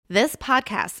This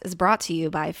podcast is brought to you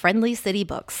by Friendly City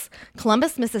Books,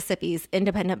 Columbus, Mississippi's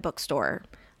independent bookstore.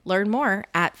 Learn more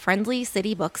at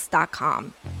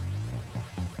friendlycitybooks.com.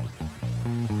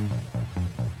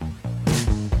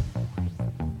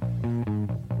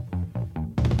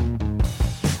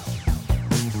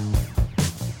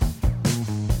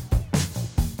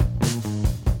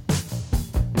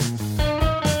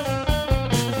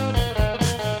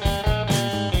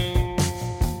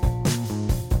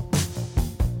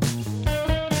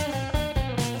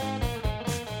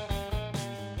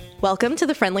 Welcome to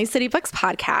the Friendly City Books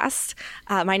podcast.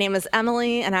 My name is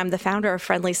Emily, and I'm the founder of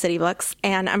Friendly City Books,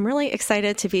 and I'm really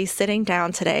excited to be sitting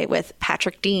down today with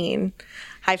Patrick Dean.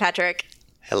 Hi, Patrick.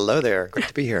 Hello there. Great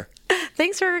to be here.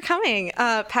 Thanks for coming.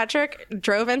 Patrick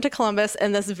drove into Columbus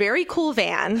in this very cool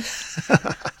van.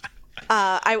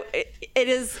 It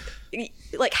is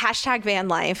like hashtag van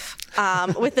life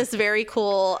with this very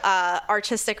cool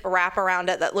artistic wrap around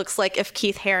it that looks like if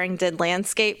Keith Haring did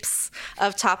landscapes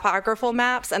of topographical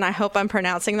maps, and I hope I'm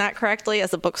pronouncing that correctly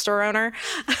as a bookstore owner.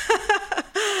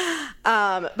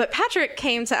 But Patrick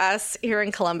came to us here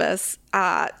in Columbus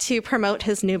to promote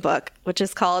his new book, which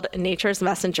is called Nature's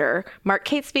Messenger, Mark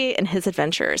Catesby and His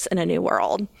Adventures in a New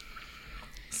World.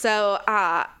 So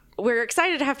we're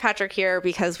excited to have Patrick here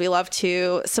because we love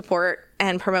to support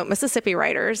and promote Mississippi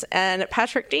writers. And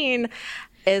Patrick Dean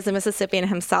is a Mississippian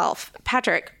himself.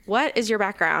 Patrick, what is your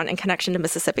background and connection to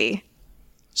Mississippi?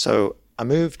 So I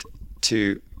moved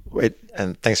to,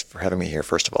 and thanks for having me here,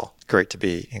 first of all. Great to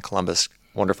be in Columbus.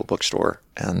 Wonderful bookstore.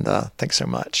 And thanks so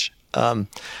much. I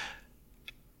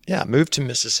moved to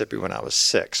Mississippi when I was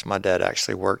 6. My dad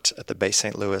actually worked at the Bay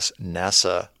St. Louis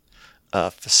NASA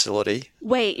facility.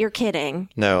 Wait, you're kidding?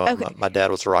 No, okay. My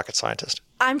dad was a rocket scientist.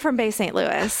 I'm from Bay St.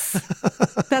 Louis.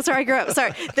 That's where I grew up.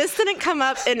 Sorry, this didn't come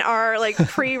up in our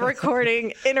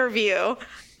pre-recording interview.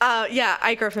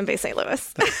 I grew up in Bay St.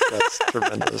 Louis. That's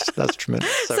tremendous. That's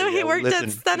tremendous. So he worked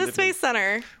at Stennis Space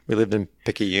Center. We lived in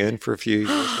Picayune for a few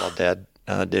years while Dad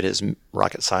did his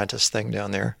rocket scientist thing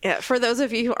down there. Yeah, for those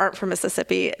of you who aren't from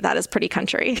Mississippi, that is pretty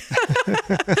country.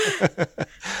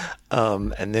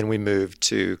 And then we moved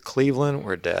to Cleveland,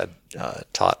 where Dad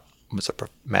was a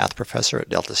math professor at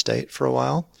Delta State for a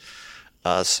while.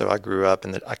 So I grew up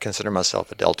I consider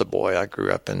myself a Delta boy. I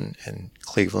grew up in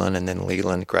Cleveland and then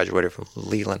Leland, graduated from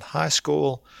Leland High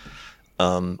School,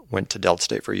 went to Delta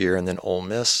State for a year, and then Ole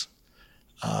Miss.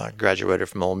 Graduated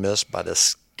from Ole Miss by the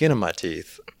skin of my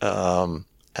teeth. And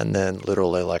then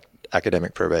literally like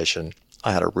academic probation.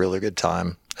 I had a really good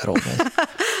time at Ole Miss.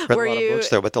 Read a lot of books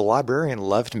there, but the librarian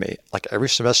loved me. Like every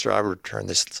semester I would return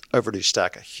this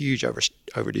huge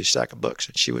overdue stack of books,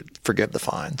 and she would forgive the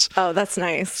fines. Oh, that's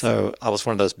nice. So I was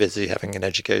one of those busy having an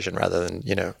education rather than,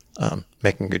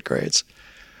 making good grades.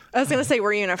 I was going to say,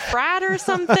 were you in a frat or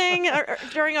something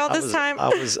during all this time?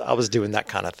 I was doing that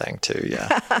kind of thing too,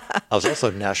 yeah. I was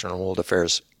also National World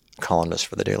Affairs columnist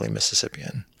for the Daily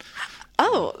Mississippian.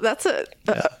 Oh, that's a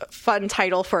fun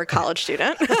title for a college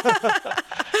student.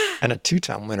 And a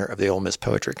 2-time winner of the Ole Miss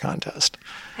Poetry Contest.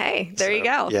 Hey, there you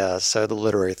go. Yeah, so the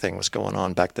literary thing was going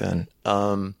on back then.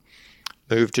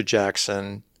 Moved to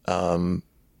Jackson,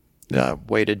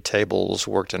 waited tables,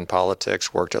 worked in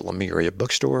politics, worked at Lemuria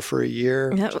Bookstore for a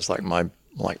year, which is like my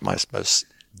most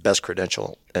best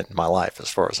credential in my life as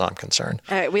far as I'm concerned.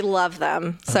 All right, we love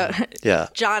them. So,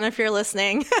 John, if you're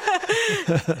listening,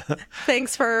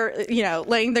 thanks for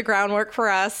laying the groundwork for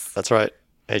us. That's right.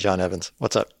 Hey, John Evans,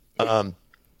 what's up?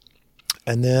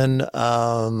 And then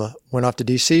went off to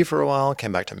D.C. for a while,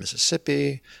 came back to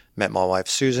Mississippi, met my wife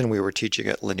Susan. We were teaching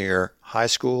at Lanier High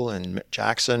School in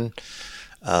Jackson.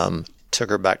 Took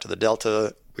her back to the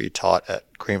Delta. We taught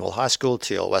at Greenville High School,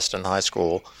 T.L. Weston High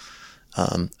School.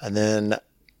 And then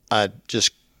I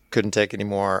just couldn't take any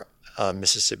more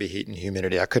Mississippi heat and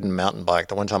humidity. I couldn't mountain bike.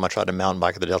 The one time I tried to mountain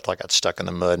bike at the Delta, I got stuck in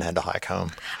the mud and had to hike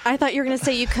home. I thought you were going to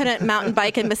say you couldn't mountain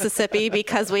bike in Mississippi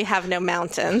because we have no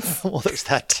mountains. Well, there's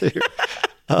that too.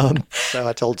 So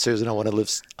I told Susan I wanted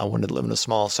to live in a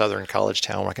small southern college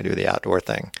town where I could do the outdoor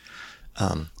thing.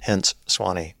 Hence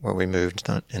Swanee, where we moved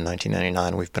in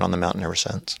 1999. We've been on the mountain ever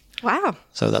since. Wow.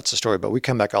 So that's the story. But we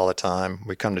come back all the time.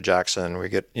 We come to Jackson. We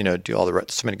get, do all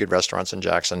so many good restaurants in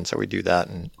Jackson. So we do that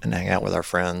and hang out with our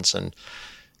friends and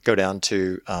go down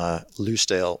to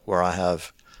Loosedale, where I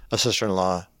have a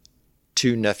sister-in-law,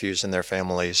 2 nephews and their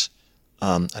families,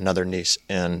 another niece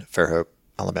in Fairhope,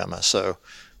 Alabama. So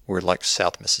we're like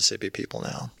South Mississippi people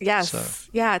now. Yes. So.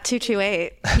 Yeah,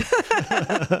 228.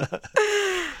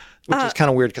 Which is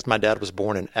kind of weird because my dad was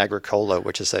born in Agricola,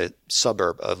 which is a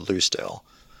suburb of Loosedale.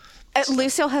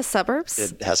 Lucille has suburbs?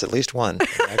 It has at least one.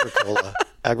 Agricola.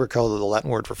 Agricola, the Latin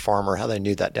word for farmer. How they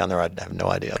knew that down there, I have no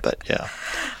idea. But yeah.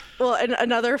 Well, and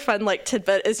another fun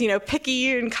tidbit is,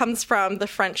 picayune comes from the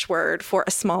French word for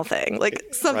a small thing,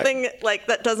 something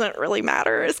that doesn't really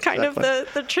matter is kind of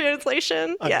the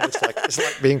translation. I mean, it's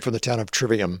like being from the town of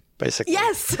Trivium, basically.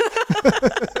 Yes.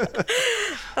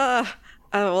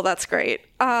 Well, that's great.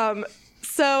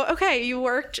 So, okay, you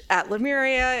worked at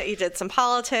Lemuria, you did some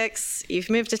politics, you've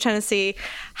moved to Tennessee.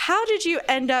 How did you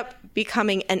end up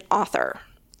becoming an author?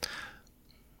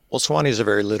 Well, Sewanee is a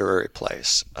very literary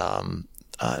place.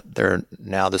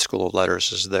 Now the School of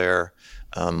Letters is there.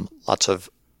 Lots of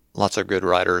good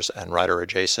writers and writer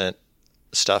adjacent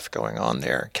stuff going on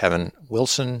there. Kevin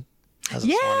Wilson has a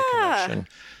Sewanee connection.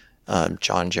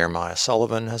 John Jeremiah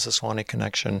Sullivan has a Sewanee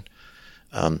connection.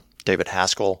 David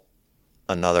Haskell,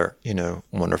 another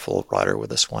wonderful writer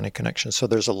with a Sewanee connection. So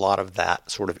there's a lot of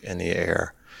that sort of in the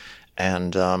air.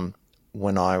 And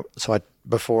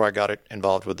before I got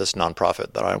involved with this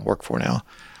nonprofit that I work for now,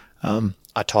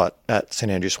 I taught at St.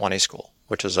 Andrew Sewanee School,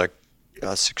 which is a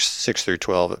 6 through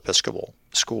 12 Episcopal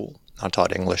school. I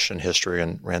taught English and history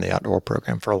and ran the outdoor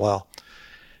program for a while.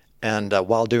 And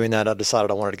while doing that, I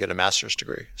decided I wanted to get a master's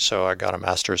degree. So I got a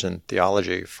master's in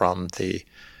theology from the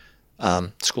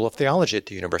School of Theology at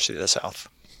the University of the South.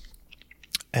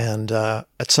 And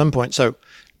at some point, so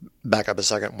back up a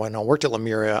second, when I worked at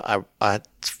Lemuria, I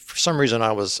for some reason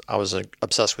I was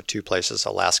obsessed with two places,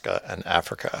 Alaska and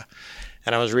Africa.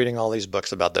 And I was reading all these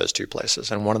books about those two places.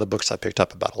 And one of the books I picked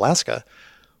up about Alaska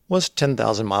was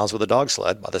 10,000 Miles with a Dog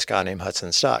Sled by this guy named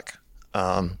Hudson Stuck.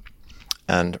 And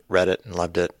read it and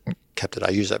loved it and kept it. I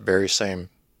used that very same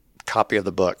copy of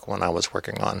the book when I was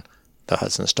working on the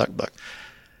Hudson Stuck book.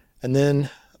 And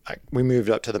then we moved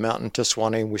up to the mountain to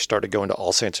Sewanee. We started going to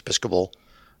All Saints Episcopal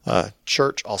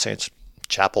Church, All Saints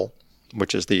Chapel,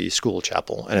 which is the school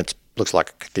chapel. And it looks like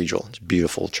a cathedral. It's a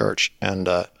beautiful church. And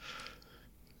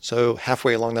so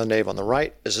halfway along the nave on the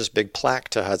right is this big plaque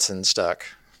to Hudson Stuck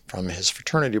from his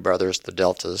fraternity brothers, the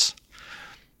Deltas.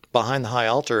 Behind the high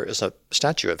altar is a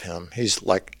statue of him. He's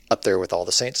up there with all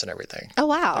the saints and everything. Oh,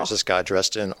 wow. There's this guy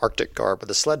dressed in Arctic garb with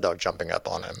a sled dog jumping up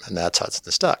on him, and that's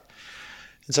Hudson Stuck.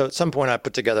 And so at some point I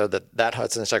put together that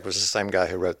Hudson Stuck was the same guy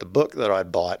who wrote the book that I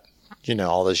bought,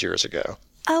 all those years ago.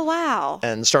 Oh, wow.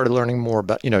 And started learning more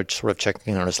about, sort of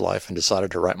checking in on his life and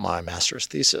decided to write my master's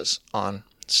thesis on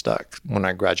Stuck when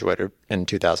I graduated in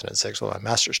 2006 with my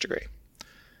master's degree.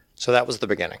 So that was the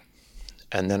beginning.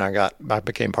 And then I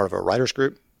became part of a writers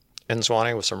group in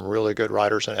Sewanee with some really good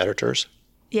writers and editors.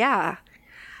 Yeah.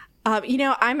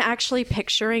 I'm actually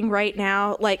picturing right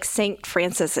now St.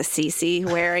 Francis Assisi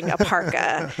wearing a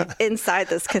parka inside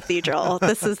this cathedral.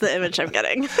 This is the image I'm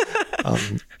getting.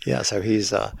 So he's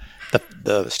the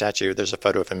statue. There's a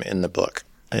photo of him in the book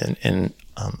in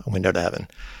A Window to Heaven.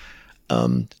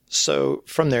 So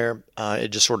from there, it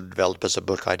just sort of developed as a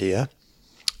book idea.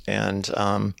 And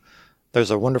there's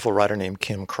a wonderful writer named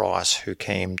Kim Cross who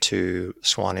came to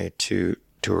Sewanee to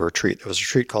a retreat. There was a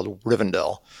retreat called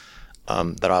Rivendell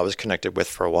that I was connected with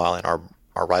for a while, and our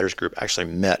writers group actually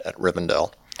met at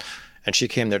Rivendell. And she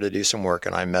came there to do some work,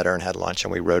 and I met her and had lunch,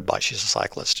 and we rode bike. She's a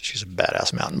cyclist. She's a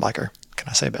badass mountain biker. Can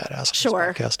I say badass?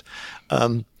 Sure.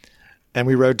 And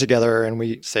we rode together, and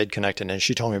we stayed connected, and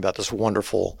she told me about this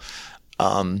wonderful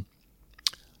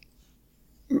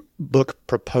book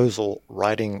proposal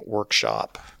writing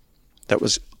workshop that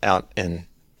was out in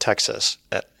Texas,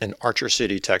 in Archer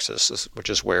City, Texas, which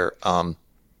is where,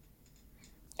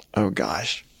 the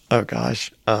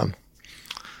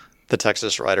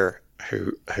Texas writer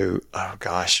who,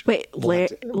 Wait,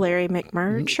 Larry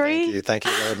McMurtry? Thank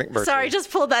you, Larry McMurtry. Sorry,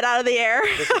 just pulled that out of the air.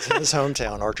 This is his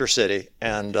hometown, Archer City,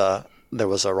 and there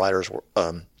was a writer's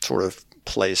sort of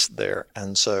place there.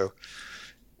 And so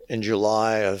in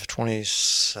July of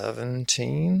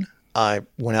 2017, I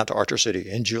went out to Archer City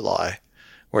in July,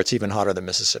 where it's even hotter than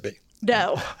Mississippi.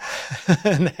 No.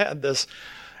 And did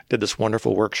this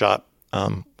wonderful workshop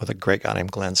with a great guy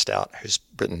named Glenn Stout, who's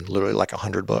written literally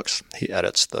 100 books. He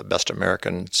edits the Best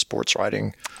American Sports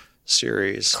Writing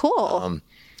series. Cool.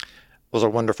 Was a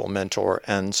wonderful mentor.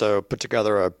 And so put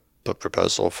together a book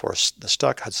proposal for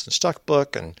the Hudson Stuck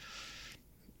book, and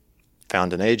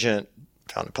found an agent,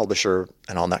 found a publisher,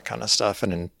 and all that kind of stuff.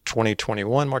 And in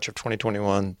March of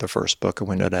 2021, the first book, A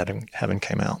Window to Heaven,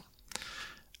 came out.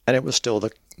 And it was still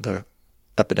the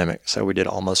epidemic, so we did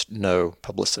almost no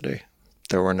publicity.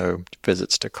 There were no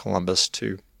visits to Columbus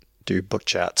to do book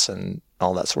chats and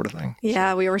all that sort of thing.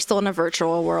 Yeah, we were still in a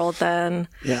virtual world then.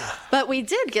 Yeah. But we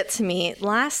did get to meet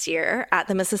last year at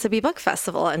the Mississippi Book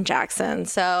Festival in Jackson.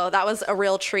 So that was a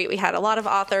real treat. We had a lot of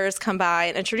authors come by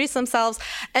and introduce themselves.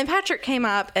 And Patrick came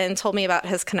up and told me about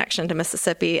his connection to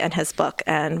Mississippi and his book.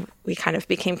 And we kind of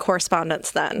became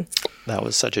correspondents then. That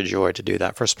was such a joy to do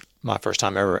that. My first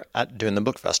time ever at doing the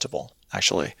book festival,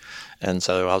 actually. And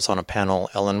so I was on a panel.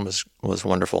 Ellen was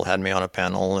wonderful, had me on a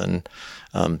panel, and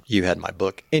you had my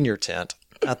book in your tent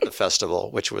at the festival,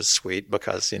 which was sweet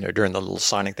because, during the little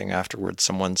signing thing afterwards,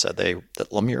 someone said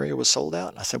that Lemuria was sold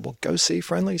out. And I said, well, go see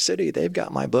Friendly City. They've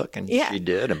got my book. And she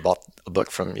did, and bought a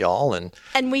book from y'all.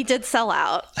 And we did sell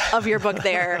out of your book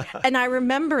there. And I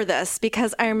remember this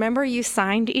because I remember you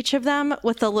signed each of them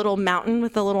with a little mountain,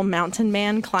 with a little mountain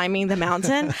man climbing the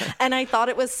mountain. And I thought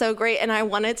it was so great. And I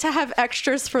wanted to have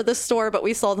extras for the store, but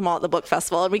we sold them all at the book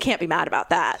festival. And we can't be mad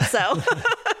about that. So...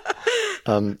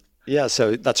 Yeah,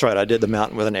 so that's right. I did the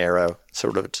mountain with an arrow,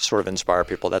 sort of inspire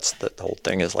people. That's the whole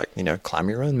thing is like, climb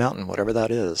your own mountain, whatever that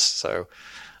is. So,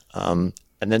 and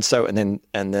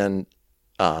then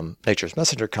Nature's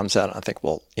Messenger comes out, and I think,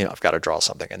 well, I've got to draw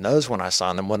something. And those, when I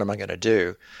saw them, what am I going to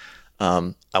do?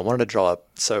 I wanted to draw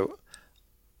up. So,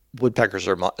 woodpeckers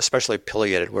especially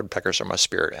pileated woodpeckers are my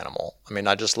spirit animal. I mean,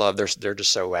 I just love. They're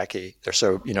just so wacky. They're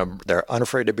so they're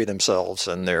unafraid to be themselves,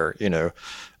 and they're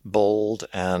bold,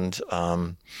 and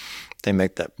they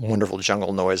make that wonderful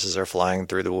jungle noise as they're flying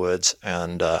through the woods.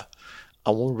 And I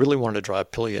really wanted to draw a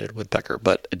pileated woodpecker,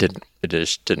 but it didn't. It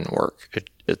just didn't work.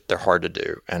 They're hard to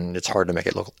do, and it's hard to make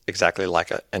it look exactly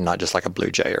and not just like a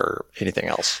blue jay or anything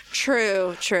else.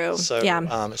 True. So,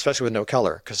 yeah. Especially with no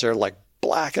color, because they're like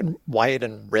black and white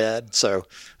and red. So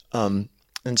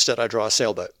instead, I draw a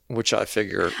sailboat, which I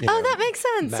figure that makes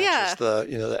sense. Matches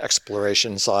the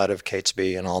exploration side of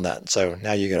Catesby and all that. So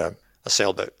now you get a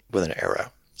sailboat with an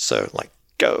arrow. So like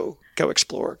go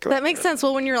explore. That makes sense.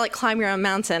 Well, when you're like climb your own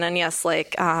mountain, and yes,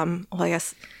 like I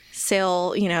guess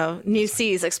sail new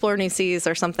seas, explore new seas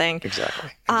or something.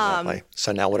 Exactly.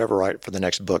 So now whatever I write for the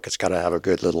next book, it's got to have a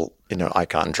good little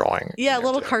icon drawing. Yeah, a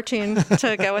little cartoon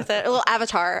to go with it, a little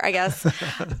avatar, I guess.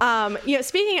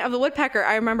 Speaking of the woodpecker,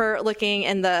 I remember looking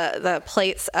in the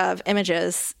plates of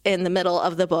images in the middle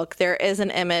of the book. There is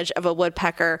an image of a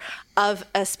woodpecker of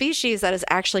a species that is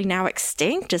actually now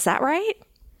extinct. Is that right?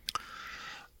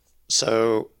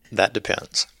 So that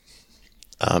depends.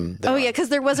 Because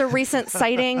there was a recent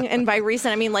sighting, and by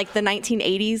recent I mean like the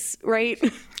 1980s, right?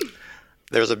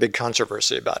 There's a big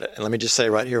controversy about it. And let me just say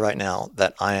right here, right now,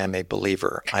 that I am a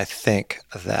believer. I think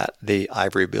that the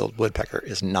ivory-billed woodpecker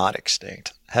is not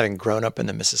extinct. Having grown up in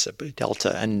the Mississippi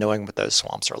Delta and knowing what those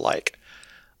swamps are like,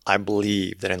 I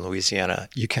believe that in Louisiana,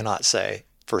 you cannot say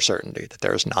for certainty that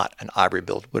there is not an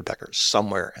ivory-billed woodpecker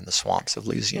somewhere in the swamps of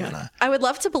Louisiana. I would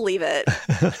love to believe it.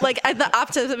 Like the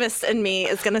optimist in me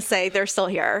is going to say they're still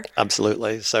here.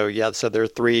 Absolutely. So so there are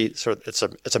three.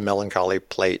 It's a melancholy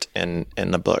plate in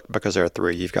the book because there are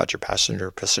three. You've got your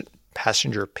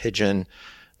passenger pigeon,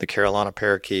 the Carolina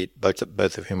parakeet, both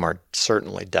of whom are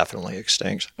definitely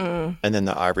extinct, and then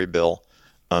the ivory bill.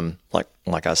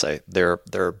 Like I say, there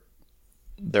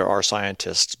are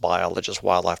scientists, biologists,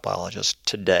 wildlife biologists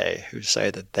today who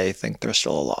say that they think they're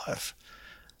still alive.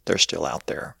 They're still out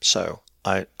there. So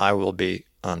I will be,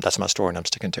 that's my story, and I'm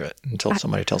sticking to it until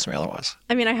somebody tells me otherwise.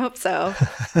 I mean, I hope so.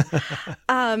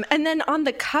 And then on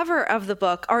the cover of the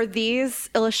book, are these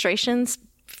illustrations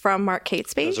from Mark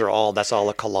Catesby? That's all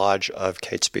a collage of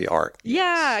Catesby art.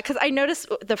 Yeah, because I noticed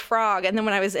the frog, and then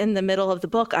when I was in the middle of the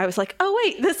book, I was like, oh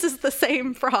wait, this is the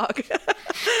same frog.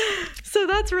 So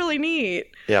that's really neat.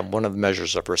 Yeah, one of the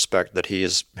measures of respect that he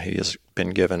has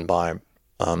been given by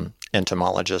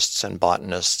entomologists and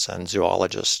botanists and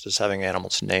zoologists is having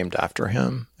animals named after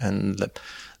him. And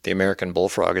the American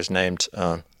bullfrog is named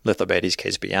Lithobates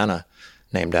catesbiana,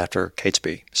 named after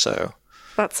Catesby. So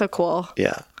that's so cool.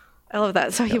 Yeah. I love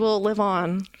that. So he will live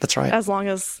on. That's right. As long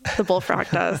as the bullfrog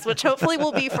does, which hopefully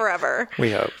will be forever.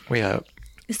 We hope.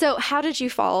 So how did you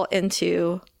fall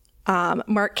into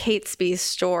Mark Catesby's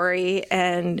story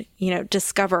and,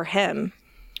 discover him?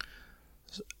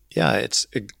 Yeah,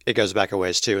 it goes back a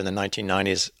ways too. In the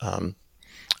 1990s,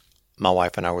 my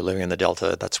wife and I were living in the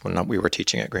Delta. That's when we were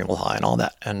teaching at Greenville High and all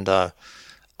that. And I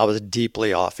was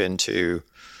deeply off into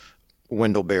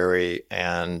Wendell-Berry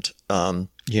and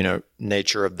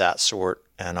nature of that sort.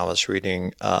 And I was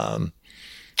reading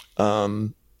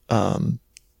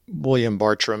William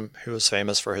Bartram, who was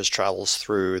famous for his travels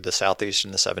through the Southeast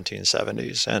in the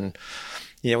 1770s. And,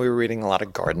 we were reading a lot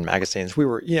of garden magazines. We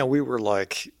were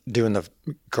like doing the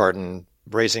garden,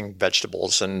 raising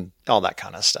vegetables and all that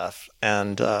kind of stuff.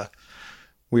 And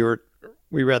we were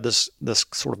we read this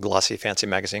sort of glossy, fancy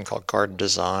magazine called Garden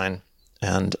Design,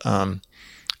 and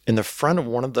in the front of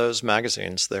one of those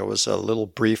magazines, there was a little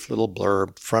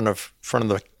blurb, front of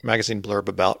the magazine blurb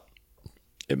about,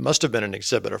 it must have been an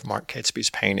exhibit of Mark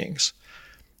Catesby's paintings.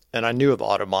 And I knew of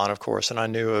Audubon, of course, and I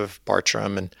knew of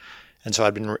Bartram, and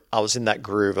so I was in that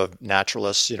groove of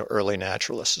naturalists, early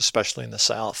naturalists, especially in the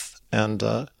South. And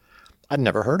I'd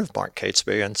never heard of Mark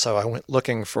Catesby, and so I went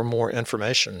looking for more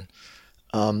information.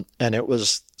 And it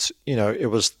was, it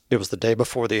was the day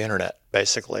before the internet,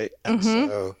 basically, and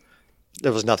so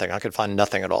there was nothing. I could find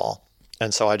nothing at all,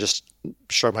 and so I just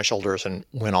shrugged my shoulders and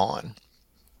went on.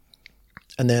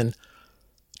 And then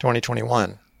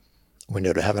 2021,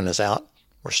 Window to Heaven is out.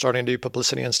 We're starting to do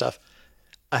publicity and stuff.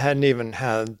 I hadn't even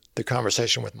had the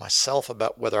conversation with myself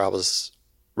about whether I was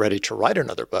ready to write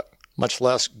another book, much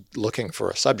less looking for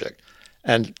a subject.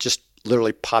 And just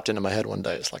literally popped into my head one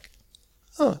day. It's like,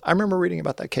 oh, I remember reading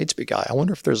about that Catesby guy. I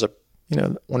wonder if there's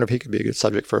wonder if he could be a good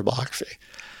subject for a biography.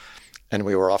 And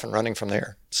we were off and running from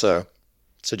there. So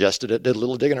suggested it, did a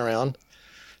little digging around,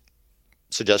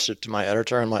 suggested it to my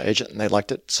editor and my agent, and they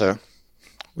liked it. So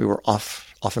we were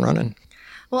off and running.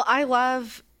 Well, I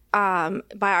love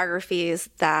biographies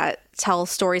that tell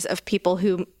stories of people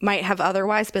who might have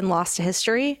otherwise been lost to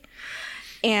history.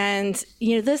 And,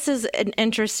 this is an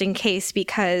interesting case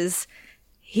because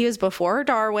he was before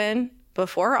Darwin,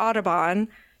 before Audubon.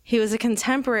 He was a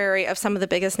contemporary of some of the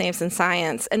biggest names in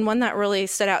science. And one that really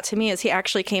stood out to me is he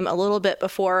actually came a little bit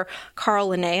before Carl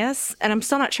Linnaeus. And I'm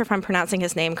still not sure if I'm pronouncing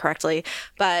his name correctly.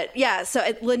 But yeah, so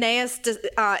Linnaeus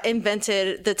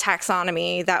invented the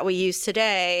taxonomy that we use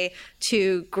today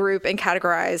to group and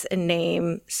categorize and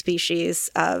name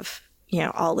species of,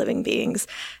 all living beings.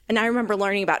 And I remember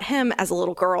learning about him as a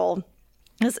little girl.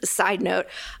 As a side note,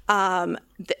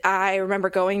 I remember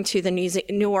going to the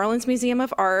New Orleans Museum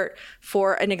of Art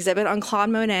for an exhibit on Claude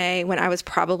Monet when I was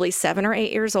probably 7 or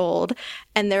 8 years old.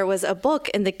 And there was a book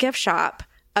in the gift shop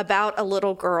about a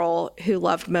little girl who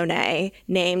loved Monet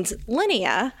named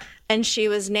Linnea. And she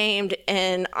was named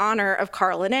in honor of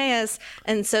Carl Linnaeus.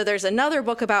 And so there's another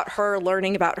book about her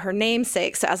learning about her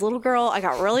namesake. So as a little girl, I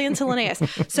got really into Linnaeus.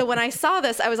 So when I saw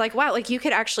this, I was like, wow, you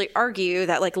could actually argue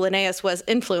that Linnaeus was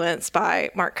influenced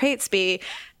by Mark Catesby,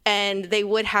 and they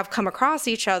would have come across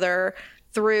each other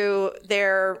through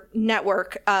their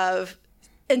network of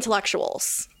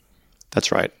intellectuals.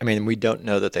 That's right. I mean, we don't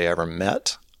know that they ever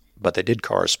met, but they did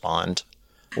correspond.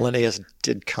 Linnaeus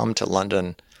did come to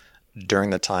London during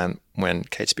the time when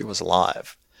Catesby was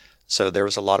alive. So there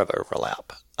was a lot of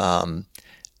overlap.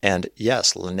 And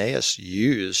yes, Linnaeus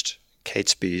used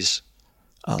Catesby's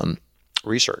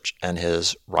research and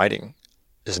his writing,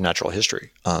 his natural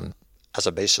history, as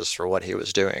a basis for what he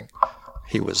was doing.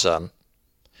 He was a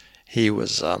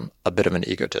bit of an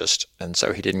egotist, and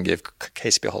so he didn't give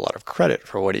Catesby a whole lot of credit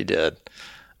for what he did.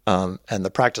 And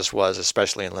the practice was,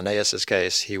 especially in Linnaeus's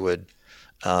case, he would,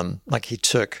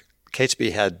 Catesby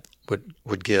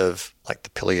would give the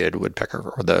pileated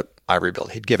woodpecker or the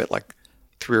ivory-billed, he'd give it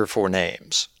 3 or 4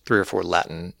 names, 3 or 4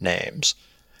 Latin names.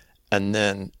 And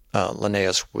then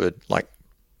Linnaeus would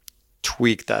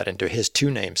tweak that into his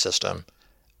 2-name system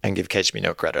and give Catesby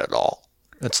no credit at all.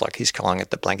 It's like he's calling it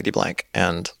the blankety blank,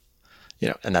 and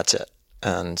and that's it.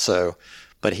 And so,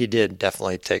 but he did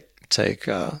definitely take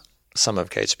some of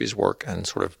Catesby's work and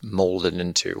sort of mold it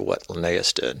into what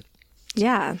Linnaeus did.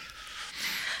 Yeah.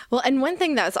 Well, and one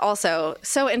thing that's also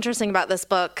so interesting about this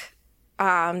book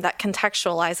that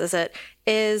contextualizes it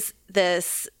is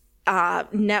this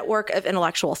network of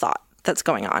intellectual thought that's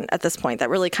going on at this point that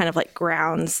really kind of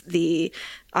grounds the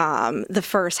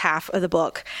first half of the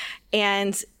book.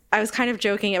 And I was kind of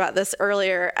joking about this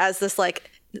earlier as this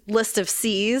list of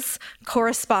C's: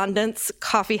 correspondence,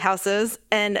 coffee houses,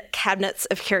 and cabinets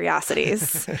of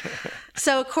curiosities.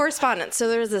 So correspondence. So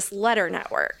there's this letter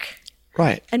network.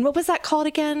 Right. And what was that called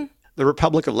again? The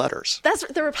Republic of Letters. That's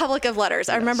the Republic of Letters.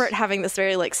 Yes. I remember it having this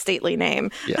very stately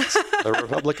name. Yes, the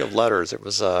Republic of Letters. It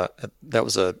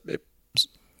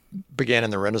began in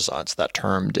the Renaissance. That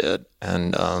term did,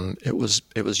 and it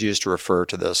was used to refer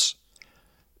to this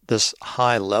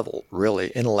high level,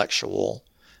 really intellectual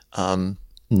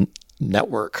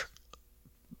network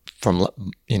from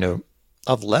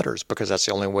of letters, because that's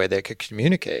the only way they could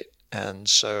communicate. And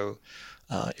so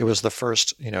it was the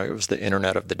first, it was the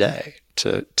internet of the day,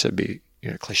 to be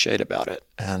cliched about it.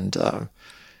 And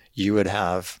you would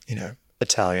have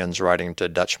Italians writing to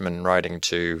Dutchmen, writing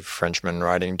to Frenchmen,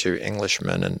 writing to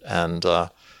Englishmen, and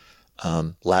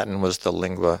Latin was the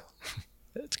lingua.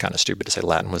 It's kind of stupid to say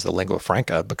Latin was the lingua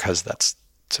franca, because that's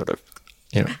sort of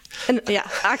you know. And, yeah,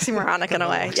 oxymoronic in a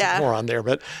way. Yeah. More on there,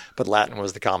 but Latin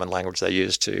was the common language they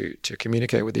used to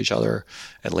communicate with each other,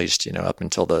 at least, you know, up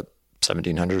until the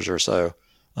 1700s or so,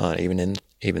 even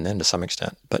then to some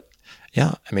extent. But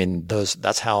yeah, I mean,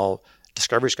 that's how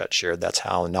discoveries got shared. That's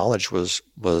how knowledge was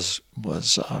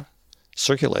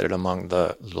circulated among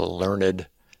the learned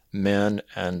men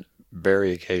and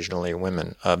very occasionally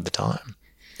women of the time.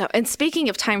 Oh, and speaking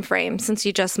of time frame, since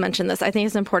you just mentioned this, I think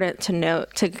it's important to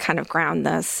note, to kind of ground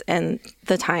this in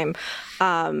the time,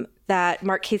 that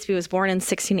Mark Catesby was born in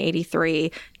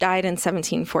 1683, died in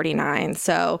 1749.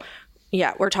 So,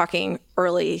 yeah, we're talking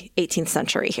early 18th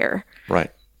century here.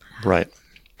 Right.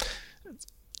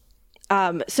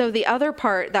 So the other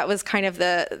part that was kind of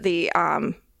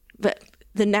the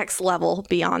next level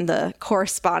beyond the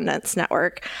correspondence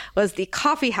network was the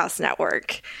coffee house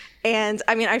network. And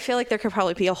I mean, I feel like there could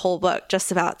probably be a whole book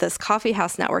just about this coffee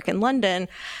house network in London.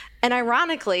 And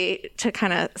ironically, to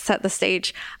kind of set the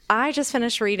stage, I just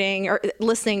finished reading or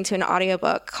listening to an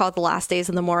audiobook called The Last Days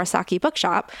in the Murasaki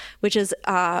Bookshop, which is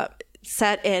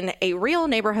set in a real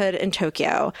neighborhood in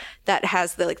Tokyo that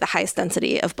has the highest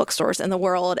density of bookstores in the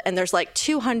world. And there's like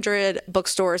 200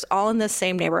 bookstores all in the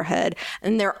same neighborhood.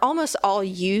 And they're almost all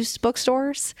used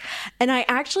bookstores. And I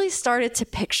actually started to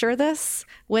picture this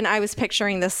when I was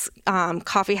picturing this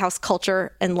coffee house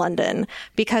culture in London,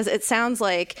 because it sounds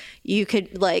like you could,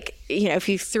 if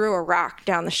you threw a rock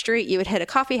down the street, you would hit a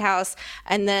coffee house,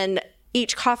 and then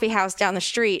each coffee house down the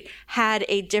street had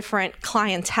a different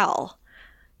clientele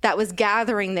that was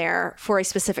gathering there for a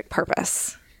specific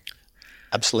purpose.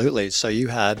 Absolutely. So you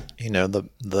had,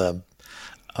 the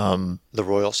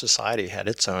Royal Society had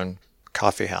its own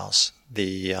coffee house.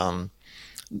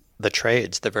 The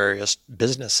trades, the various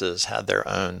businesses had their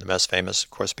own. The most famous, of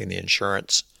course, being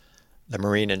the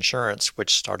marine insurance,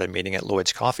 which started meeting at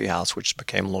Lloyd's Coffee House, which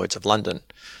became Lloyd's of London.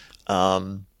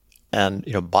 And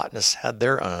botanists had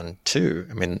their own too.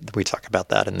 I mean, we talk about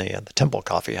that in the Temple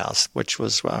Coffee House, which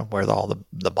was where all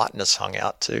the botanists hung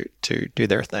out to do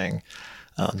their thing.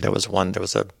 There was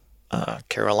a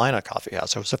Carolina Coffee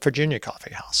House. There was a Virginia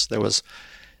Coffee House. There was,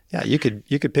 you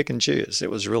could pick and choose.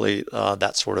 It was really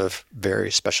that sort of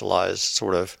very specialized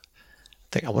sort of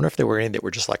thing. I wonder if there were any that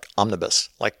were just like omnibus,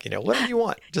 whatever you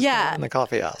want, just in the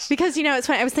coffee house. Because, it's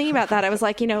funny. I was thinking about that. I was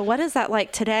like, what is that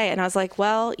like today? And I was like,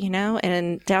 well,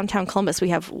 in downtown Columbus, we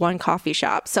have one coffee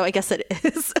shop. So I guess it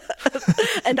is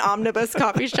an omnibus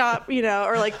coffee shop,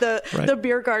 or like the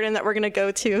beer garden that we're going to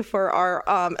go to for our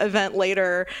event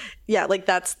later. Yeah,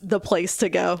 that's the place to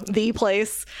go, the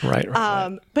place. Right.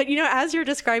 But, as you're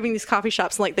describing these coffee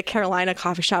shops, like the Carolina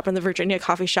coffee shop and the Virginia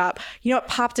coffee shop, what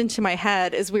popped into my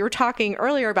head is we were talking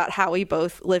earlier about how we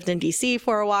both lived in D.C.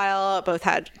 for a while, both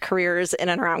had careers in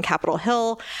and around Capitol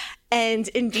Hill. And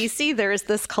in DC, there is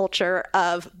this culture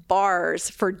of bars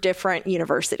for different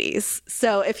universities.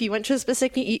 So if you went to a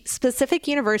specific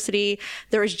university,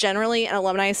 there was generally an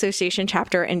alumni association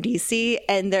chapter in DC,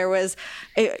 and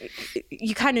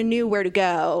you kind of knew where to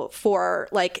go for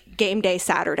game day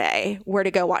Saturday, where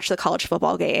to go watch the college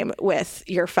football game with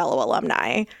your fellow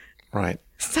alumni. Right.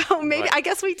 So maybe, I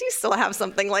guess we do still have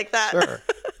something like that. Sure.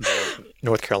 The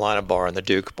North Carolina bar and the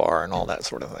Duke bar and all that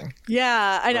sort of thing.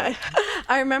 Yeah, I know. Right.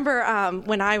 I remember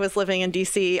when I was living in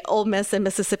D.C., Ole Miss and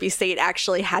Mississippi State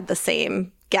actually had the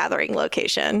same gathering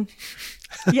location.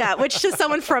 Yeah, which to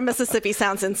someone from Mississippi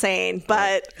sounds insane,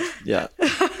 but... Yeah.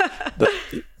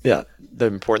 The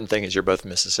important thing is you're both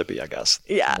Mississippi, I guess.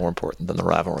 Yeah. It's more important than the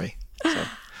rivalry. So.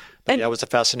 But it was a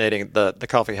fascinating. The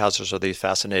coffee houses are these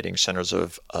fascinating centers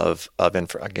of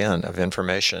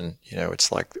information.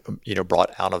 It's like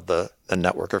brought out of the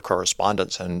network of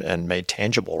correspondence and made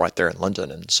tangible right there in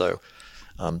London. And so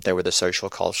they were the social,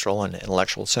 cultural, and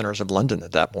intellectual centers of London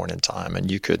at that point in time. And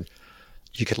you could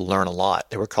learn a lot.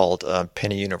 They were called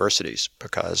penny universities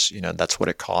because that's what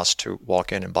it cost to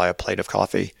walk in and buy a plate of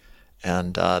coffee.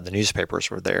 And the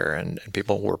newspapers were there, and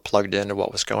people were plugged into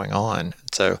what was going on.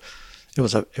 So. It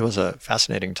was a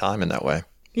fascinating time in that way.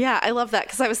 Yeah, I love that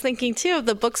because I was thinking too of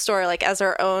the bookstore as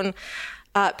our own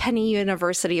penny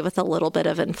university with a little bit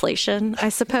of inflation, I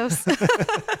suppose.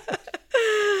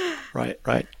 Right.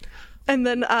 And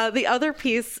then the other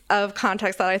piece of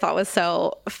context that I thought was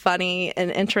so funny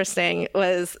and interesting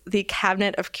was the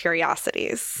Cabinet of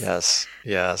Curiosities. Yes.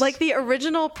 Like the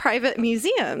original private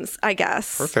museums, I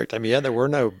guess. Perfect. I mean, there were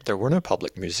no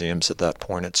public museums at that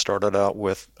point. It started out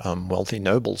with wealthy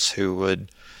nobles who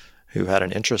had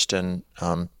an interest in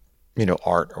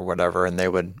art or whatever, and they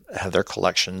would have their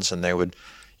collections, and they would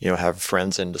have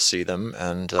friends in to see them,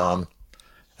 and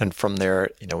And from there,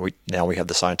 we have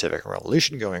the scientific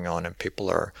revolution going on, and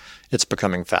it's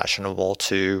becoming fashionable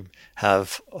to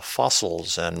have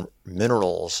fossils and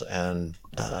minerals and,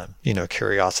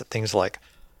 curiosity, things like,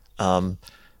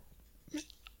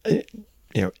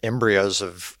 embryos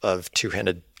of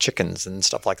two-headed chickens and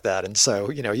stuff like that. And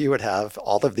so, you would have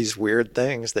all of these weird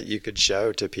things that you could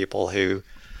show to people who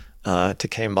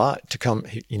came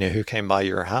by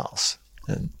your house.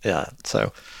 And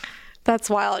so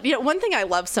that's wild. One thing I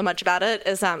love so much about it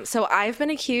is, so I've been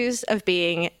accused of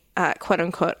being, quote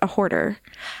unquote, a hoarder,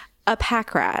 a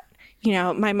pack rat.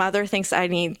 My mother thinks I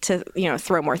need to,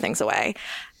 throw more things away.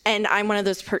 And I'm one of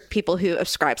those people who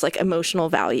ascribes like emotional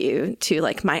value to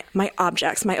like my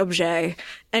objects, my objet.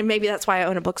 And maybe that's why I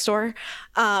own a bookstore.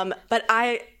 But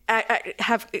I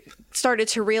have started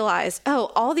to realize,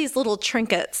 all these little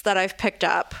trinkets that I've picked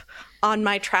up on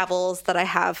my travels that I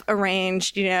have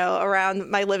arranged, around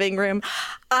my living room.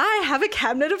 I have a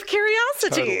cabinet of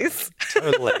curiosities.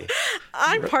 Totally.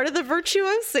 I'm part of the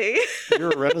virtuosi.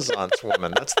 You're a Renaissance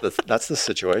woman. That's the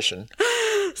situation.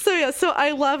 So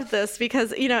I love this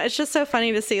because, it's just so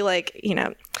funny to see, like,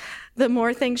 the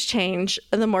more things change,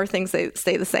 the more things they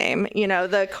stay the same.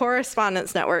 The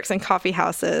correspondence networks and coffee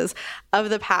houses of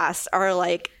the past are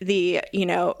like the,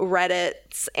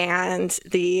 Reddits and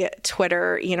the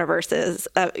Twitter universes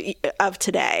of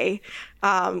today.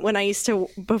 When I used to,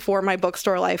 before my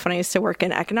bookstore life, when I used to work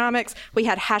in economics, we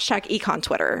had #Econ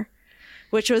Twitter,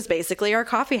 which was basically our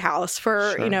coffee house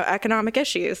for, Sure. Economic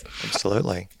issues.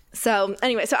 Absolutely. So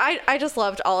anyway, I just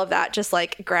loved all of that, just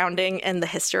like grounding in the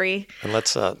history. And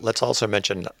let's also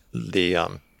mention the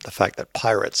fact that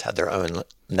pirates had their own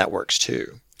networks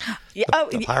too. Yeah.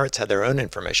 The pirates had their own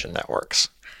information networks.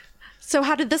 So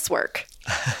how did this work?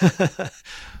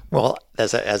 Well,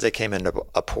 as they came into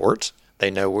a port, they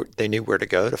knew where to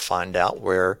go to find out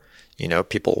where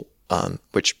people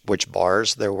which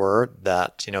bars there were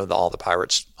that all the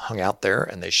pirates hung out there,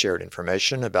 and they shared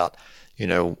information about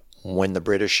when the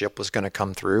British ship was going to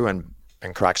come through and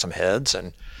crack some heads,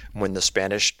 and when the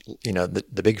Spanish,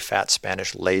 the big fat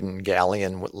Spanish laden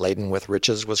galleon laden with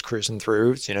riches was cruising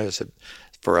through,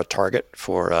 for a target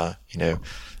for,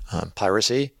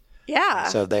 piracy. Yeah.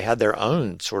 So they had their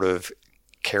own sort of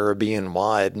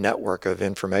Caribbean-wide network of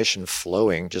information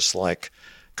flowing, just like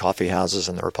coffee houses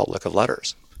in the Republic of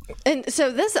Letters. And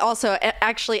so this also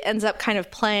actually ends up kind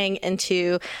of playing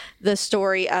into the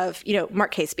story of,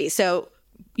 Mark Catesby. So,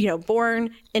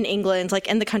 born in England, like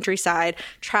in the countryside,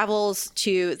 travels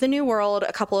to the New World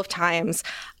a couple of times.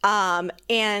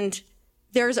 And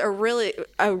there's a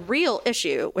real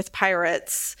issue with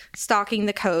pirates stalking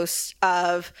the coast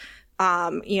of,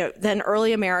 then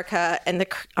early America and the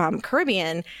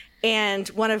Caribbean. And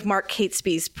one of Mark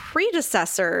Catesby's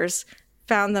predecessors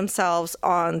found themselves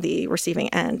on the receiving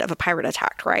end of a pirate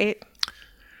attack, right?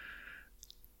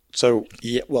 So,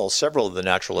 several of the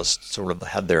naturalists sort of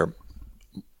had their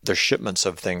shipments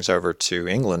of things over to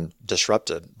England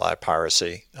disrupted by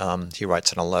piracy. He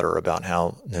writes in a letter about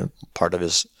how part of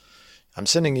his, I'm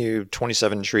sending you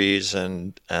 27 trees,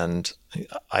 and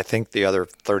I think the other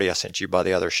 30 I sent you by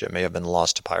the other ship may have been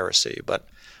lost to piracy, but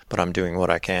I'm doing what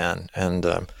I can. And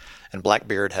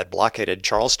Blackbeard had blockaded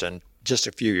Charleston just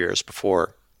a few years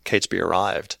before Catesby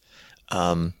arrived.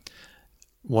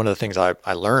 One of the things I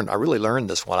really learned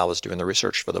this while I was doing the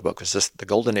research for the book, was the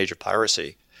golden age of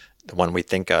piracy. The one we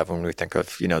think of when we think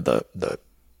of the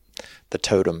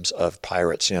totems of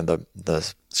pirates,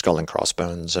 the skull and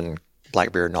crossbones and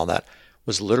Blackbeard and all that,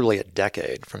 was literally a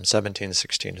decade, from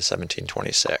 1716 to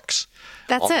 1726.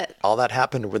 That's it. All that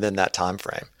happened within that time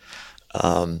frame.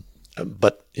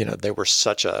 But they were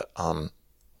such a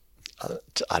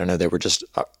they were just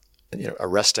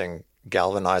arresting,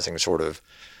 galvanizing sort of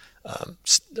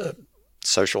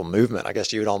social movement, I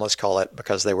guess you would almost call it,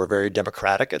 because they were very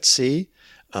democratic at sea.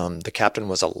 The captain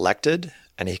was elected,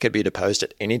 and he could be deposed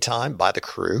at any time by the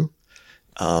crew.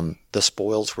 The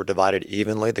spoils were divided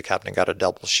evenly. The captain got a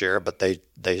double share, but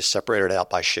they separated out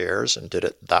by shares and did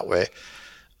it that way.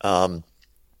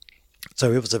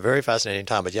 So it was a very fascinating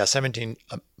time. But by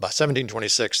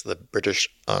 1726, the British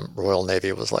Royal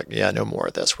Navy was like, no more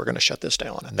of this. We're going to shut this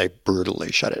down. And they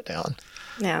brutally shut it down.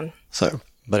 Yeah.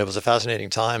 But it was a fascinating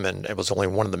time, and it was only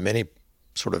one of the many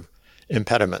sort of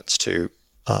impediments to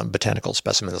botanical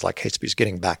specimens like Catesby's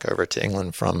getting back over to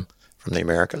England from the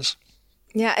Americas.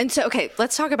 Yeah. And so, okay,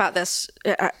 let's talk about this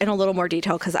in a little more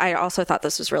detail, because I also thought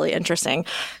this was really interesting.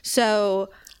 So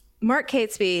Mark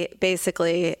Catesby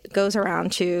basically goes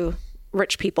around to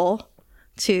rich people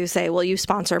to say, will you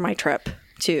sponsor my trip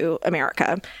to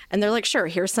America? And they're like, sure,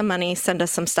 here's some money, send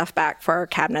us some stuff back for our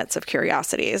cabinets of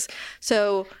curiosities.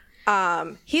 So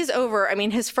He's over. I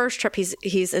mean, his first trip,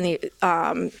 he's in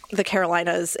the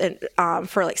Carolinas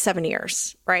for like 7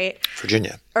 years, right?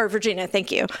 Virginia.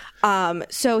 Thank you.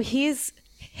 So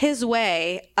his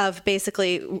way of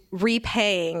basically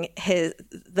repaying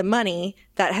the money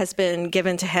that has been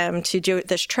given to him to do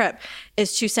this trip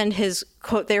is to send his,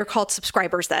 quote, they were called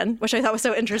subscribers then, which I thought was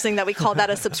so interesting that we called that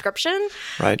a subscription.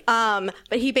 Right. But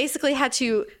he basically had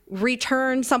to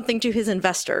return something to his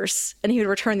investors, and he would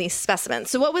return these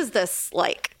specimens. So what was this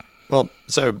like? Well,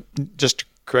 so just to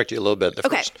correct you a little bit,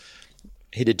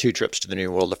 he did 2 trips to the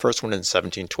New World. The first one in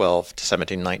 1712 to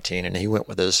 1719, and he went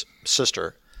with his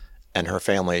sister and her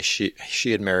family. She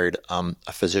had married a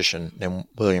physician named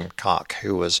William Koch,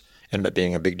 who ended up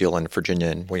being a big deal in Virginia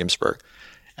and Williamsburg.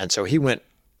 And so he went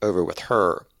over with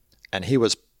her, and he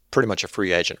was pretty much a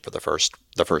free agent for the first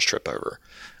trip over.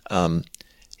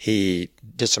 He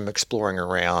did some exploring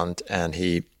around, and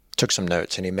he took some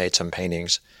notes, and he made some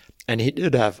paintings. And he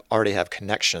did already have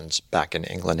connections back in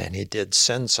England, and he did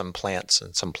send some plants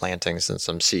and some plantings and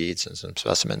some seeds and some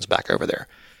specimens back over there.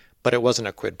 But it wasn't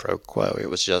a quid pro quo.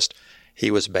 It was just he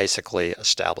was basically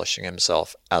establishing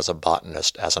himself as a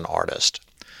botanist, as an artist.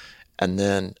 And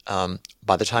then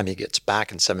by the time he gets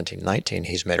back in 1719,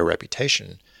 he's made a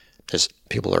reputation.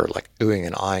 People are like oohing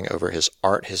and eyeing over his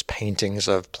art, his paintings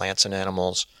of plants and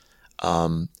animals,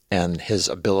 and his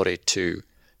ability to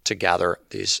gather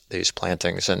these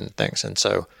plantings and things. And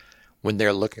so when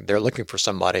they're looking for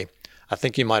somebody, I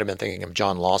think you might have been thinking of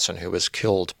John Lawson, who was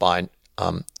killed by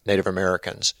Native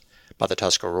Americans by the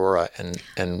Tuscarora in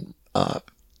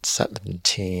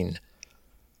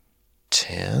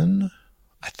 1710,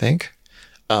 I think.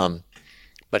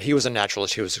 But he was a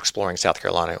naturalist. He was exploring South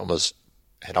Carolina and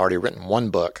had already written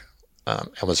one book and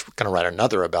was going to write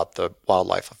another about the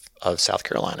wildlife of South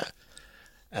Carolina.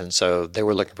 And so they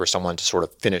were looking for someone to sort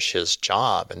of finish his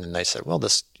job. And then they said, well,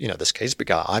 this Catesby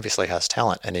guy obviously has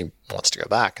talent and he wants to go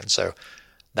back. And so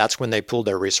that's when they pooled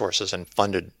their resources and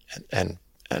funded and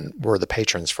were the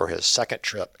patrons for his second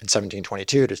trip in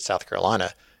 1722 to South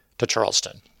Carolina, to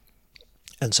Charleston.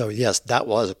 And so, yes, that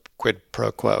was a quid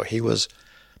pro quo.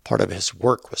 Part of his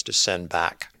work was to send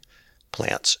back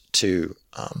plants to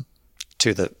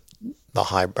the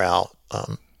highbrow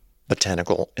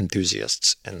botanical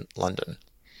enthusiasts in London.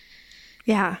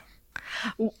 Yeah.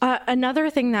 Another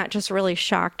thing that just really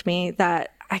shocked me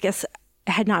that I guess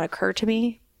had not occurred to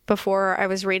me before I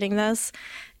was reading this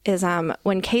is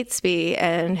when Catesby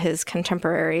and his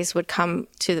contemporaries would come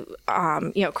to,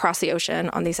 cross the ocean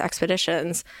on these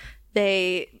expeditions,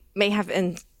 they may have,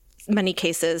 in many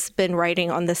cases, been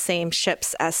riding on the same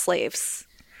ships as slaves.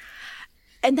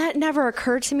 And that never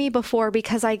occurred to me before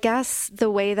because I guess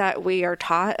the way that we are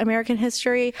taught American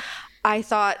history, I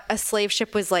thought a slave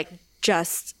ship was like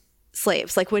just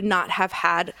slaves, like would not have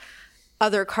had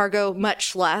other cargo,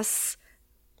 much less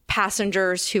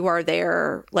passengers who are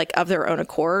there like of their own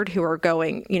accord, who are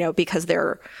going, because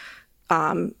they're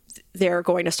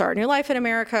going to start a new life in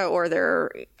America, or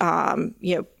they're,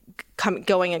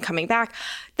 going and coming back.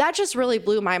 That just really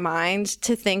blew my mind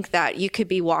to think that you could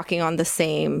be walking on the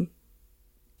same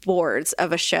boards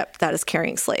of a ship that is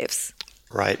carrying slaves.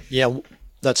 Right. Yeah,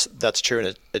 that's true.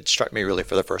 And it struck me really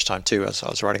for the first time too, as I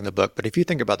was writing the book. But if you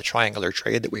think about the triangular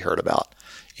trade that we heard about,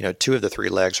 2 of the 3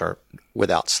 legs are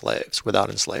without slaves, without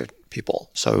enslaved people.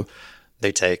 So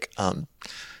they take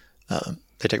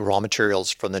raw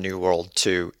materials from the New World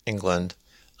to England.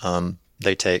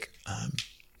 They take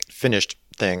finished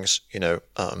things,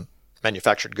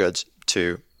 manufactured goods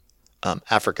to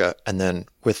Africa, and then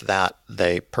with that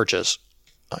they purchase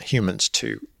humans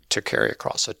to carry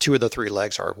across. So 2 of the 3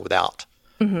 legs are without.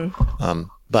 Mm-hmm.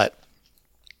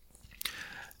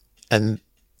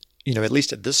 At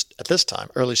least at this time,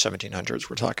 early 1700s,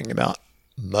 we're talking about,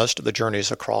 most of the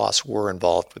journeys across were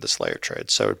involved with the slave trade.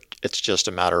 So it's just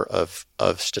a matter of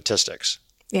statistics,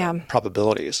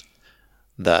 probabilities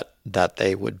that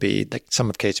they would be. Some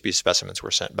of Catesby's specimens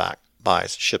were sent back by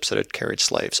ships that had carried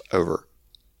slaves over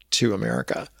to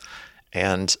America.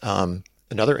 And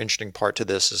another interesting part to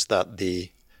this is that the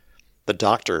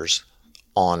doctors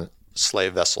on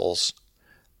slave vessels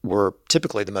were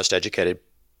typically the most educated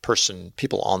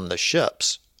people on the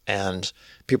ships, and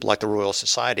people like the Royal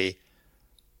Society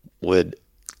would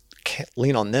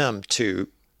lean on them to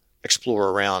explore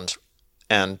around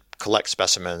and collect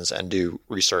specimens and do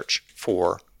research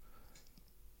for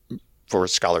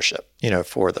scholarship,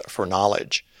 for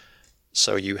knowledge.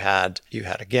 So you had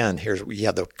again, you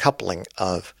have the coupling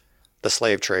of the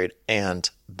slave trade and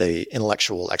the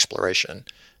intellectual exploration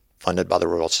funded by the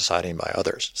Royal Society and by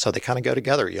others. So they kind of go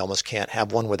together. You almost can't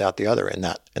have one without the other in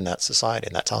that society,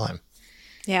 in that time.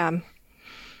 Yeah.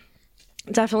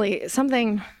 Definitely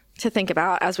something to think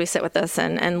about as we sit with this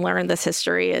and learn this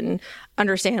history and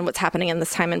understand what's happening in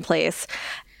this time and place.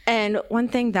 And one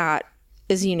thing that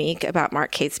is unique about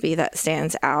Mark Catesby that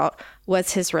stands out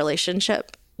was his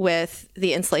relationship with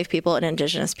the enslaved people and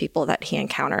indigenous people that he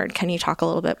encountered. Can you talk a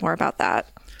little bit more about that?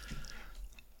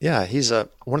 Yeah, he's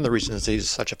one of the reasons he's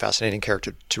such a fascinating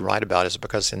character to write about is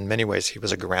because in many ways he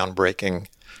was a groundbreaking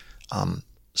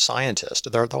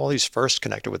scientist. There are all these firsts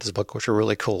connected with his book, which are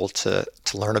really cool to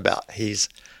learn about. He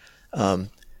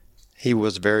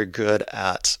was very good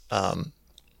at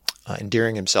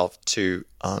endearing himself to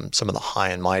some of the high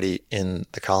and mighty in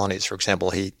the colonies. For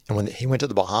example, when he went to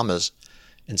the Bahamas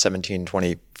in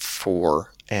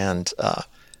 1724, and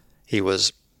he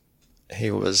was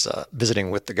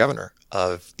visiting with the governor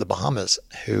of the Bahamas,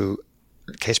 who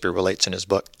Catesby relates in his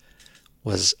book,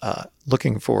 was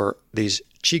looking for these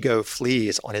chigo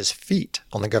fleas on his feet,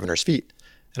 on the governor's feet.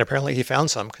 And apparently he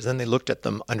found some because then they looked at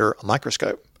them under a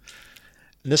microscope.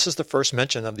 And this is the first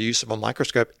mention of the use of a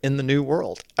microscope in the New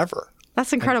World ever.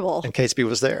 That's incredible. And Catesby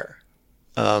was there.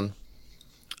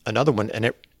 Another one,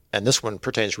 and this one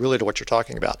pertains really to what you're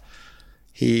talking about.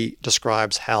 He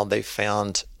describes how they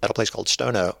found at a place called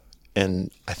Stono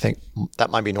in, I think that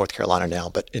might be North Carolina now,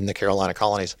 but in the Carolina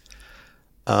colonies,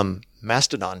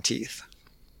 mastodon teeth.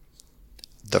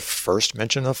 The first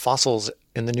mention of fossils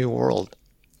in the New World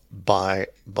by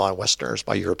Westerners,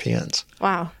 by Europeans.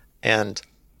 Wow. And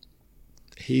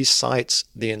he cites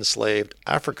the enslaved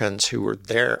Africans who were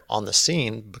there on the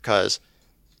scene because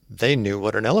they knew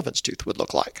what an elephant's tooth would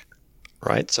look like,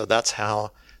 right? So that's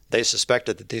how they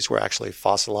suspected that these were actually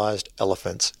fossilized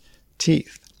elephants'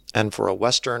 teeth. And for a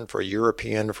Western, for a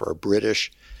European, for a British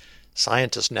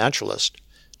scientist naturalist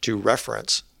to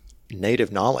reference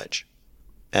native knowledge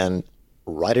and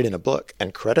write it in a book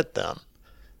and credit them,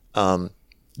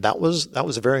 that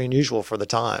was very unusual for the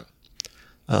time.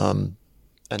 And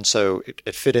so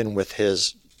it fit in with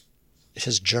his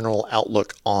general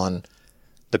outlook on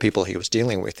the people he was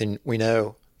dealing with. And we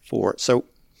know he also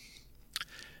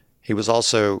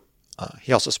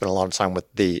spent a lot of time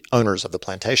with the owners of the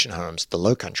plantation homes, the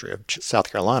Low Country of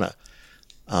South Carolina,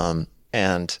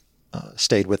 and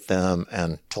stayed with them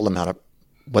and told them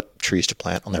what trees to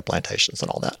plant on their plantations and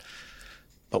all that.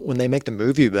 But when they make the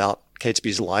movie about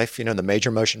Catesby's life, the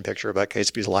major motion picture about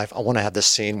Catesby's life, I want to have this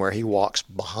scene where he walks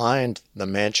behind the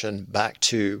mansion back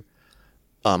to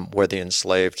where the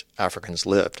enslaved Africans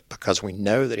lived, because we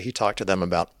know that he talked to them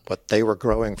about what they were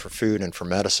growing for food and for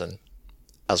medicine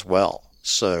as well.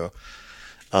 So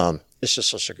it's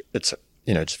just it's a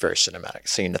very cinematic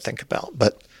scene to think about,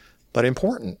 but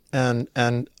important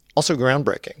and also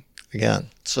groundbreaking again.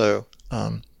 So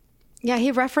yeah,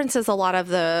 he references a lot of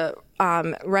the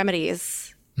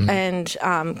remedies and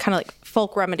kind of like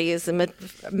folk remedies and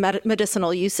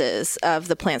medicinal uses of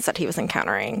the plants that he was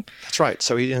encountering. That's right.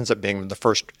 So he ends up being one of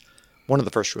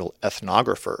the first real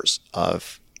ethnographers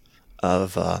of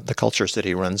the cultures that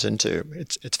he runs into.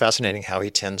 It's fascinating how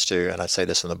he tends to, and I say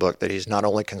this in the book, that he's not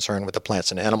only concerned with the plants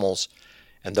and animals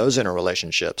and those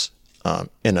interrelationships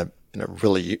in a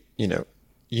really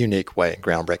unique way,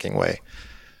 groundbreaking way,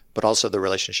 but also the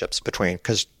relationships between,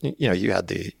 because you had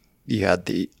the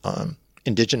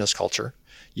indigenous culture,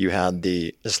 you had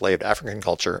the enslaved African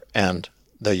culture, and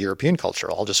the European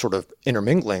culture all just sort of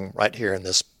intermingling right here in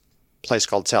this place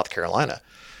called South Carolina.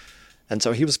 And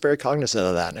so he was very cognizant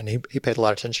of that, and he paid a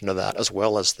lot of attention to that, as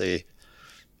well as the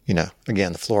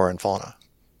flora and fauna.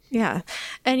 Yeah.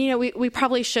 And, we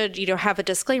probably should, have a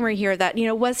disclaimer here that,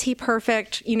 was he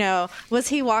perfect? Was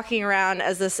he walking around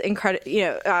as this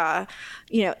incredible,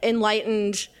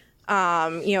 enlightened,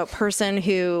 person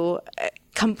who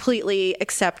completely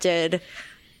accepted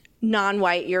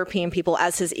non-white European people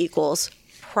as his equals?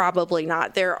 Probably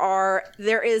not. There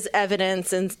is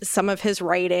evidence in some of his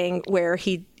writing where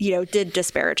he, did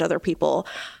disparage other people,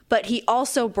 but he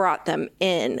also brought them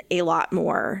in a lot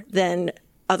more than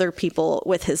other people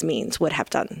with his means would have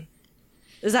done.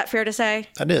 Is that fair to say?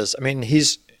 That is. I mean,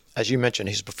 as you mentioned,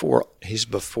 he's before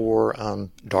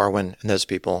Darwin and those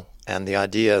people, and the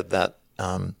idea that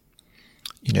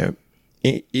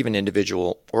even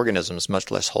individual organisms, much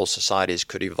less whole societies,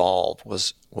 could evolve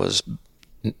was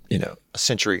a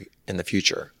century in the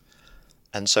future.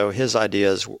 And so his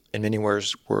ideas in many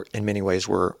ways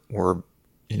were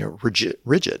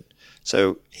rigid.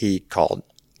 So he called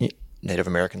Native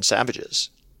American savages,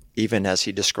 even as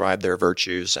he described their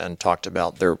virtues and talked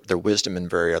about their wisdom in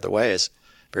various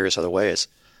other ways.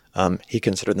 He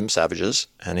considered them savages,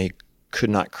 and he could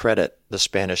not credit the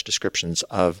Spanish descriptions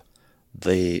of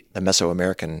the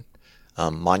Mesoamerican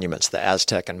monuments, the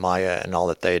Aztec and Maya and all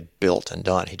that they had built and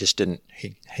done. He just didn't,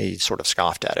 he sort of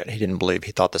scoffed at it. He didn't believe,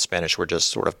 he thought the Spanish were just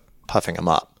sort of puffing him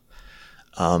up.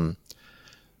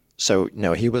 So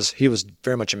no, he was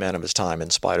very much a man of his time in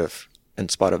spite of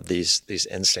these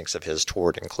instincts of his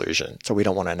toward inclusion. So we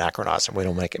don't want to anachronize him. We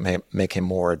don't make him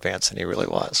more advanced than he really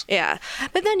was. Yeah.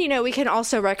 But then, we can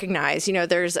also recognize,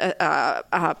 there's a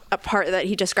part that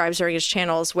he describes during his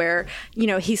channels where,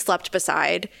 he slept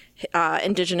beside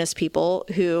indigenous people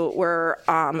who were,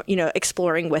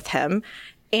 exploring with him.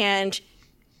 And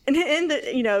in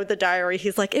the, the diary,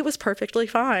 he's like, it was perfectly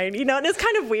fine, and it's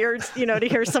kind of weird, to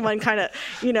hear someone kind of,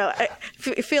 I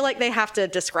feel like they have to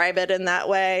describe it in that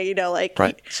way, like.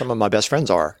 Right. Some of my best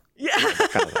friends are. Yeah.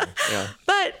 Kind of thing. Yeah.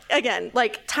 But again,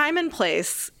 like time and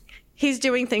place, he's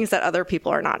doing things that other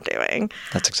people are not doing.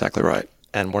 That's exactly right.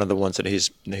 And one of the ones that he's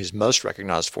most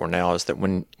recognized for now is that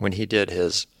when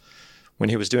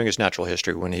he was doing his natural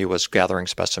history, when he was gathering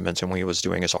specimens and when he was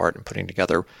doing his art and putting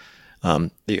together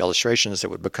the illustrations that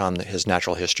would become his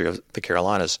natural history of the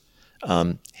Carolinas,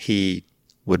 he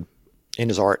would, in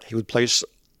his art, he would place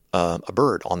a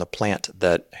bird on the plant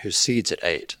whose seeds it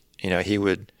ate.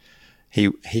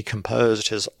 He composed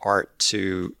his art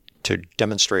to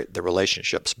demonstrate the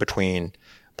relationships between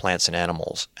plants and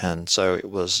animals, and so it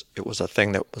was a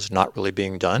thing that was not really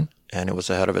being done, and it was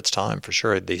ahead of its time for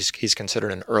sure. He's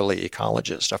considered an early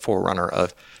ecologist, a forerunner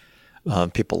of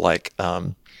people like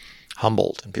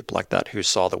Humboldt and people like that who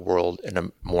saw the world in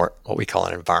a more what we call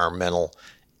an environmental,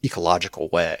 ecological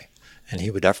way. And he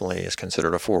is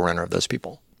considered a forerunner of those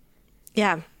people.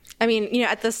 Yeah. I mean,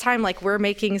 at this time, like we're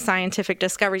making scientific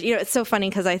discoveries. It's so funny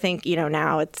because I think,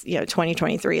 now it's,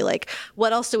 2023, like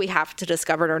what else do we have to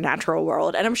discover in our natural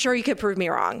world? And I'm sure you could prove me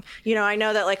wrong. I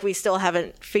know that like we still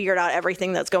haven't figured out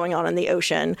everything that's going on in the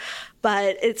ocean,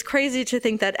 but it's crazy to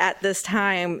think that at this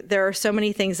time, there are so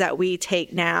many things that we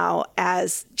take now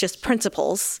as just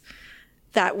principles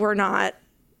that we're not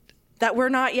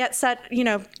yet set,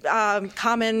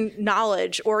 common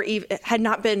knowledge or even had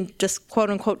not been just quote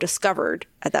unquote discovered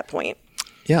at that point.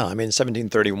 Yeah. I mean,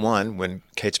 1731, when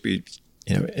Catesby,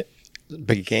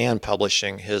 began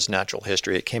publishing his natural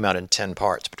history, it came out in 10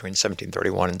 parts between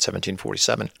 1731 and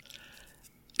 1747.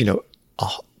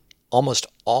 Almost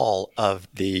all of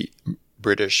the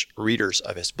British readers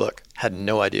of his book had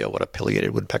no idea what a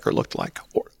pileated woodpecker looked like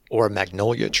or a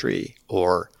magnolia tree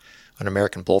or an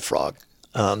American bullfrog.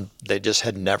 They just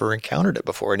had never encountered it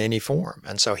before in any form.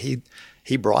 And so he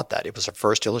brought that. It was the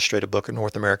first illustrated book of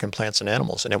North American plants and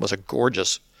animals. And it was a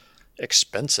gorgeous,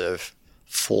 expensive,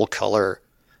 full color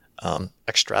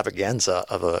extravaganza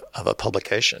of a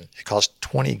publication. It cost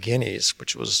 20 guineas,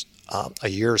 which was a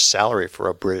year's salary for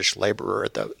a British laborer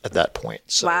at that point.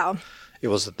 So wow. It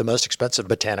was the most expensive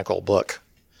botanical book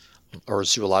or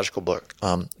zoological book,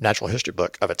 natural history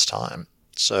book of its time.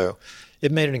 So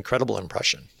it made an incredible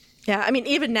impression. Yeah, I mean,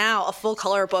 even now, a full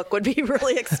color book would be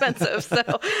really expensive. So,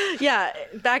 yeah,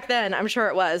 back then, I'm sure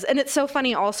it was. And it's so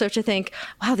funny also to think,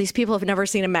 wow, these people have never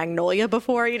seen a magnolia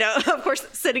before. Of course,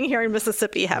 sitting here in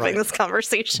Mississippi having this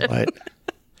conversation. Right.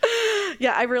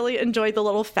 Yeah, I really enjoyed the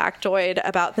little factoid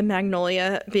about the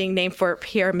magnolia being named for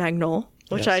Pierre Magnol,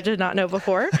 which I did not know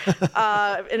before.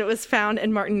 And it was found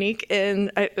in Martinique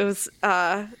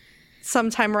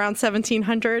sometime around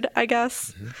 1700, I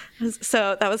guess. Mm-hmm.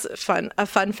 So that was a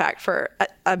fun fact for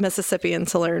a Mississippian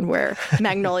to learn where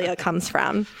magnolia comes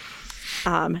from.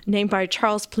 Named by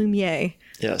Charles Plumier.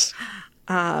 Yes.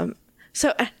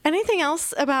 So anything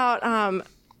else about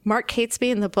Mark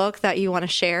Catesby in the book that you want to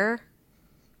share?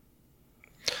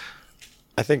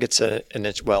 I think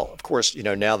well, of course,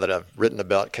 now that I've written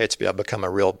about Catesby, I've become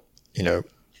a real,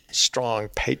 strong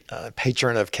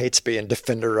patron of Catesby and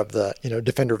defender of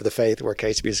the faith where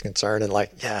Catesby is concerned,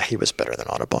 and he was better than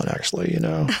Audubon, actually.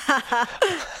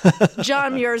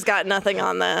 John Muir's got nothing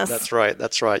on this. That's right.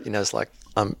 It's like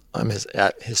I'm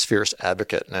his fierce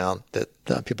advocate now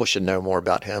that people should know more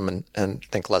about him and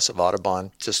think less of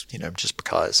Audubon just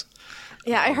because.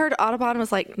 Yeah, I heard Audubon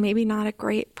was maybe not a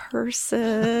great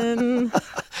person.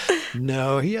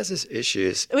 No, he has his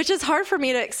issues. Which is hard for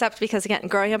me to accept because, again,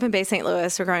 growing up in Bay St.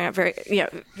 Louis, we're growing up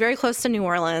very close to New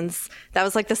Orleans. That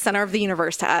was the center of the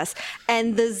universe to us.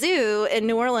 And the zoo in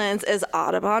New Orleans is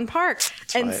Audubon Park.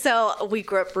 That's right. So we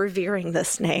grew up revering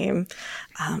this name.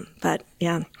 But,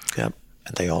 yeah. Yep.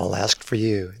 And they all asked for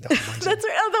you. That's right.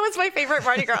 Oh, that was my favorite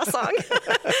Mardi Gras song.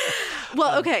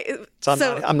 Well, okay.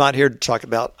 I'm not here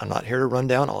to run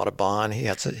down Audubon. He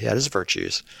had his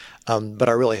virtues. But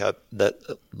I really hope that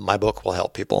my book will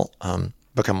help people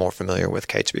become more familiar with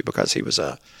Catesby because he was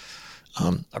a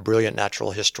brilliant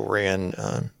natural historian,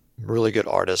 really good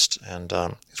artist, and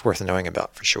it's worth knowing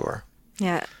about for sure.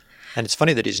 Yeah. And it's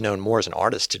funny that he's known more as an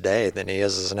artist today than he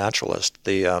is as a naturalist.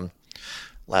 The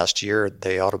last year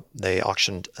they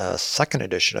auctioned a second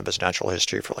edition of his natural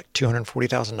history for like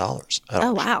 $240,000.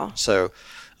 Oh, wow. So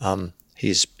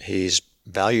he's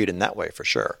valued in that way for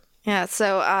sure. Yeah.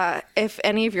 So if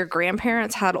any of your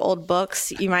grandparents had old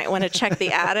books, you might want to check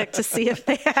the attic to see if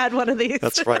they had one of these.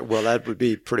 That's right. Well, that would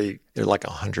be pretty. There are like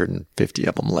 150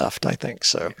 of them left, I think.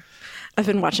 So I've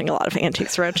been watching a lot of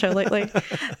Antiques Roadshow lately.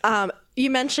 You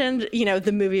mentioned,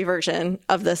 the movie version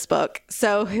of this book.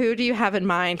 So who do you have in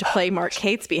mind to play Mark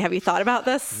Catesby? Have you thought about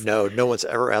this? No one's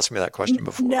ever asked me that question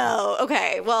before. No.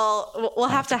 Okay. Well, we'll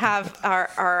have to have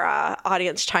our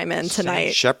audience chime in tonight.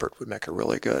 Sam Shepard would make a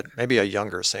really good, maybe a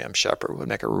younger Sam Shepard would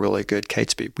make a really good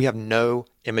Catesby. We have no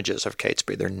images of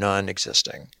Catesby. They're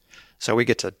none-existing. So we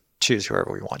get to choose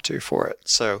whoever we want to for it.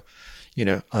 So,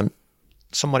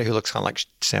 somebody who looks kind of like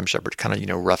Sam Shepard, kind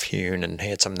of, rough-hewn and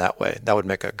handsome that way, that would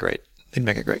make a great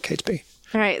Catesby.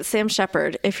 All right, Sam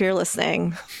Shepard, if you're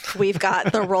listening, we've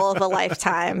got the role of a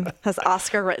lifetime. Has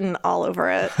Oscar written all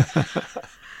over it.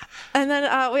 And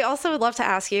then we also would love to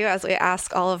ask you, as we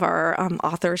ask all of our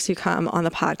authors who come on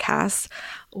the podcast,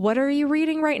 what are you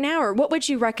reading right now? Or what would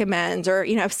you recommend? Or,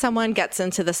 if someone gets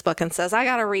into this book and says, I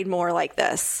got to read more like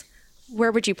this,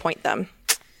 where would you point them?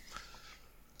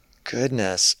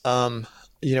 Goodness.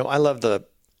 I love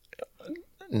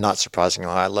not surprisingly,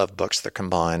 I love books that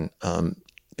combine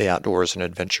the outdoors and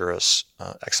adventurous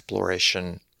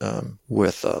exploration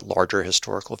with a larger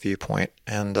historical viewpoint.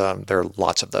 And there are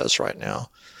lots of those right now.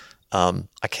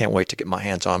 I can't wait to get my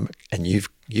hands on, and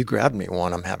you grabbed me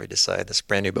one, I'm happy to say, this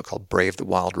brand new book called Brave the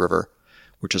Wild River,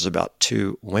 which is about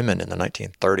two women in the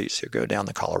 1930s who go down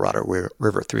the Colorado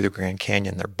River through the Grand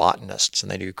Canyon. They're botanists,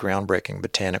 and they do groundbreaking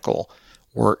botanical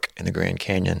work in the Grand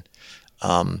Canyon.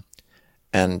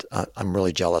 And I'm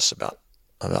really jealous about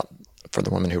for the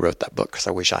woman who wrote that book, because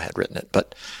I wish I had written it.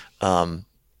 But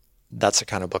that's the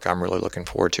kind of book I'm really looking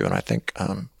forward to, and I think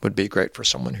would be great for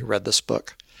someone who read this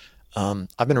book.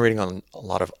 I've been reading on a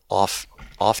lot of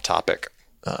off-topic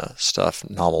stuff,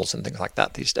 novels and things like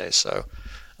that these days. So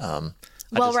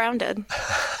well-rounded.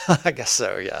 I guess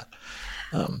so, yeah.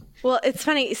 Well, it's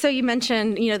funny. So you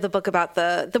mentioned, the book about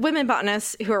the women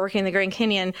botanists who are working in the Grand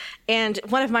Canyon. And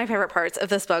one of my favorite parts of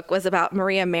this book was about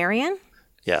Maria Marion.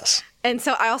 Yes. And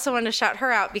so I also wanted to shout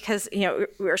her out because, we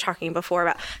were talking before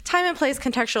about time and place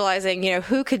contextualizing,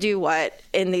 who could do what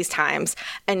in these times.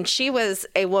 And she was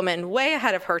a woman way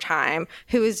ahead of her time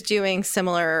who was doing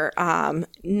similar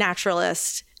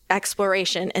naturalist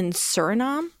exploration in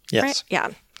Suriname. Yes. Right? Yeah.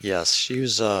 Yes,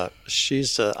 she's.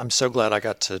 I'm so glad I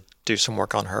got to do some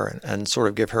work on her and sort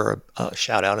of give her a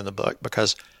shout out in the book,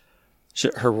 because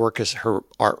her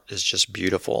art is just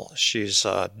beautiful. She's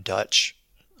Dutch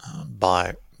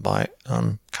by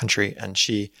country, and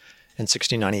she in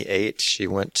 1698 she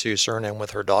went to Suriname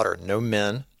with her daughter. No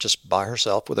men, just by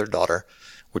herself with her daughter,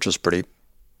 which was pretty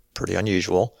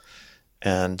unusual,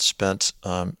 and spent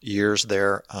years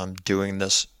there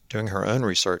doing her own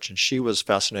research. And she was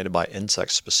fascinated by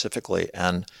insects specifically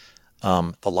and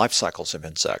the life cycles of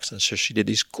insects. And so she did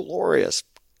these glorious,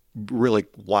 really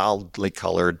wildly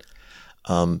colored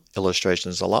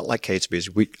illustrations, a lot like Catesby's.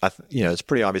 It's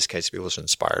pretty obvious Catesby was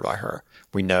inspired by her.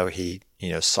 We know he,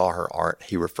 saw her art.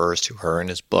 He refers to her in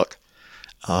his book.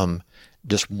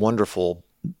 Just wonderful,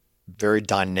 very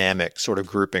dynamic sort of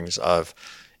groupings of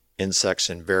insects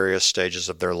in various stages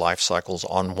of their life cycles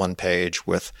on one page,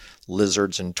 with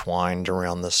lizards entwined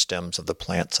around the stems of the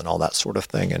plants and all that sort of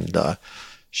thing. And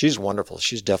she's wonderful.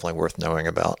 She's definitely worth knowing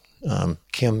about.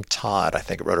 Kim Todd, I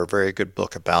think, wrote a very good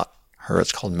book about her.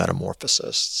 It's called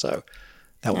Metamorphosis. So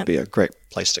that would be a great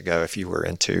place to go if you were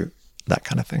into that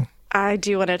kind of thing. I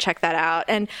do want to check that out.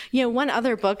 And, one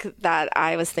other book that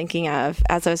I was thinking of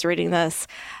as I was reading this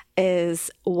is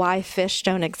Why Fish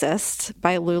Don't Exist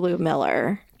by Lulu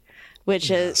Miller.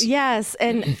 Which is, yes.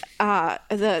 And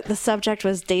the subject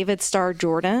was David Starr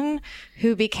Jordan,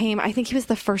 who became, I think he was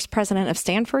the first president of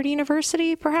Stanford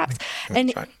University, perhaps.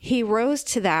 And right. He rose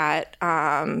to that,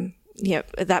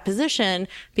 that position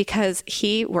because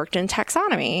he worked in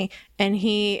taxonomy, and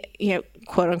he,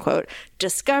 quote unquote,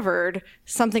 discovered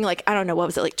something like, I don't know, what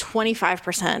was it, like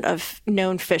 25% of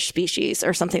known fish species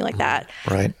or something like that.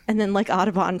 Right. And then, like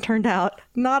Audubon, turned out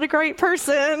not a great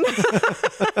person.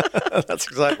 That's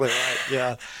exactly right.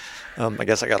 Yeah. I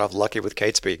guess I got off lucky with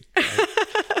Catesby.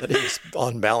 That he's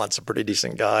on balance a pretty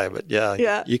decent guy, but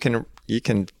yeah. You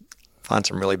can find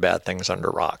some really bad things under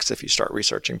rocks if you start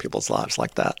researching people's lives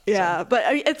like that. Yeah, so. But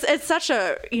it's such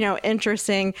a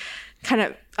interesting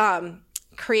kind of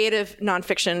creative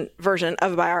nonfiction version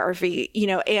of a biography,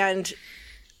 and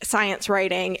science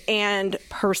writing and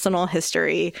personal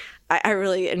history. I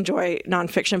really enjoy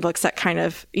nonfiction books that kind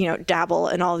of, dabble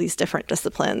in all these different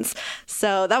disciplines.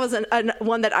 So that was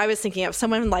one that I was thinking of,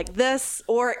 someone like this,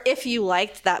 or if you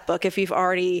liked that book, if you've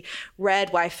already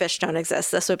read Why Fish Don't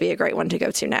Exist, this would be a great one to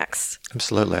go to next.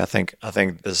 Absolutely. I think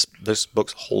this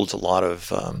book holds a lot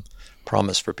of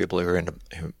promise for people who are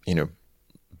into,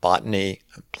 botany,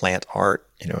 plant art,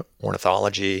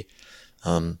 ornithology,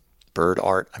 bird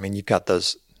art. I mean, you've got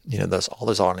all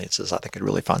those audiences. I think could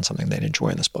really find something they'd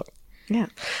enjoy in this book. Yeah.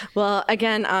 Well,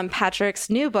 again, Patrick's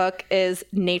new book is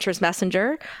Nature's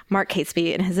Messenger, Mark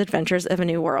Catesby and His Adventures of a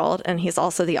New World. And he's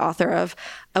also the author of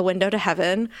A Window to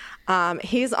Heaven.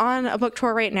 He's on a book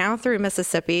tour right now through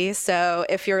Mississippi. So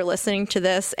if you're listening to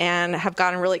this and have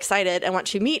gotten really excited and want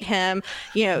to meet him,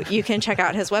 you can check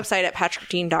out his website at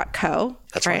patrickdean.co.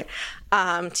 That's right.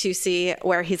 To see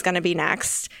where he's going to be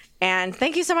next. And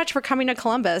thank you so much for coming to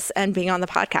Columbus and being on the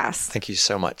podcast. Thank you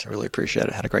so much. I really appreciate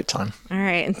it. Had a great time. All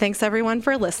right. And thanks everyone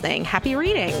for listening. Happy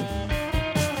reading.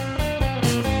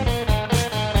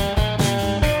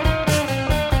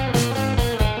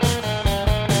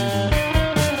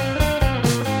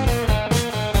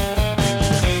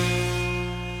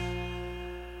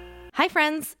 Hi,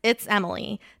 friends. It's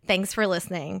Emily. Thanks for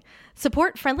listening.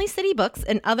 Support Friendly City Books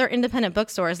and other independent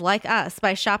bookstores like us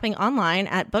by shopping online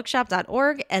at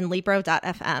bookshop.org and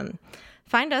libro.fm.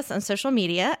 Find us on social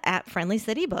media at Friendly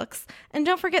City Books, and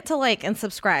don't forget to like and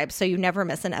subscribe so you never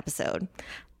miss an episode.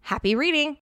 Happy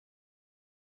reading!